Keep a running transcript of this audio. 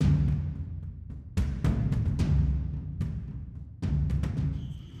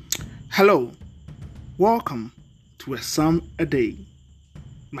Hello, welcome to a Psalm a Day.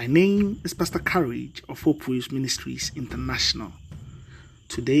 My name is Pastor Courage of Hope Waves Ministries International.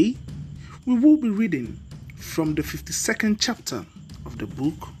 Today, we will be reading from the 52nd chapter of the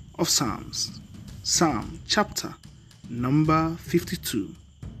book of Psalms, Psalm chapter number 52.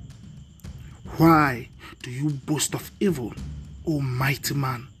 Why do you boast of evil, O mighty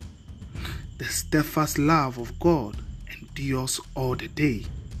man? The steadfast love of God endures all the day.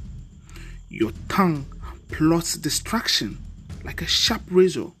 Your tongue plots distraction like a sharp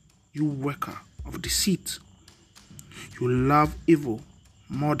razor, you worker of deceit. You love evil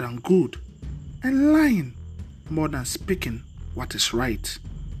more than good, and lying more than speaking what is right.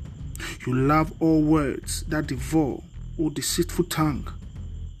 You love all words that devour, O deceitful tongue.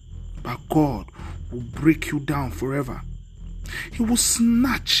 But God will break you down forever. He will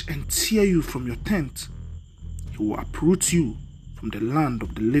snatch and tear you from your tent. He will uproot you from the land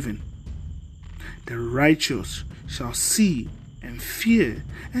of the living. The righteous shall see and fear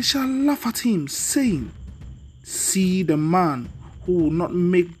and shall laugh at him, saying, See the man who will not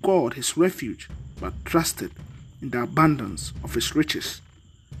make God his refuge, but trusted in the abundance of his riches,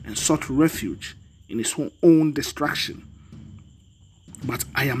 and sought refuge in his own destruction. But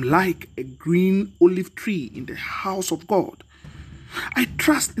I am like a green olive tree in the house of God. I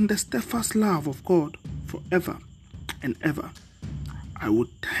trust in the steadfast love of God forever and ever. I will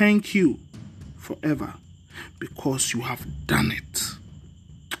thank you forever because you have done it.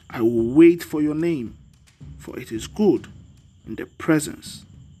 I will wait for your name, for it is good in the presence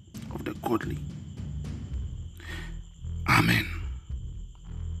of the godly. Amen.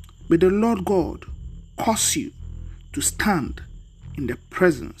 May the Lord God cause you to stand in the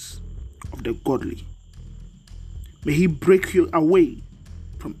presence of the godly. May he break you away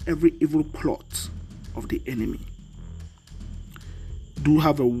from every evil plot of the enemy. Do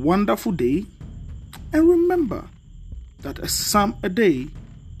have a wonderful day, and remember that a psalm a day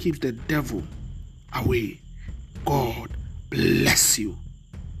keeps the devil away. God bless you.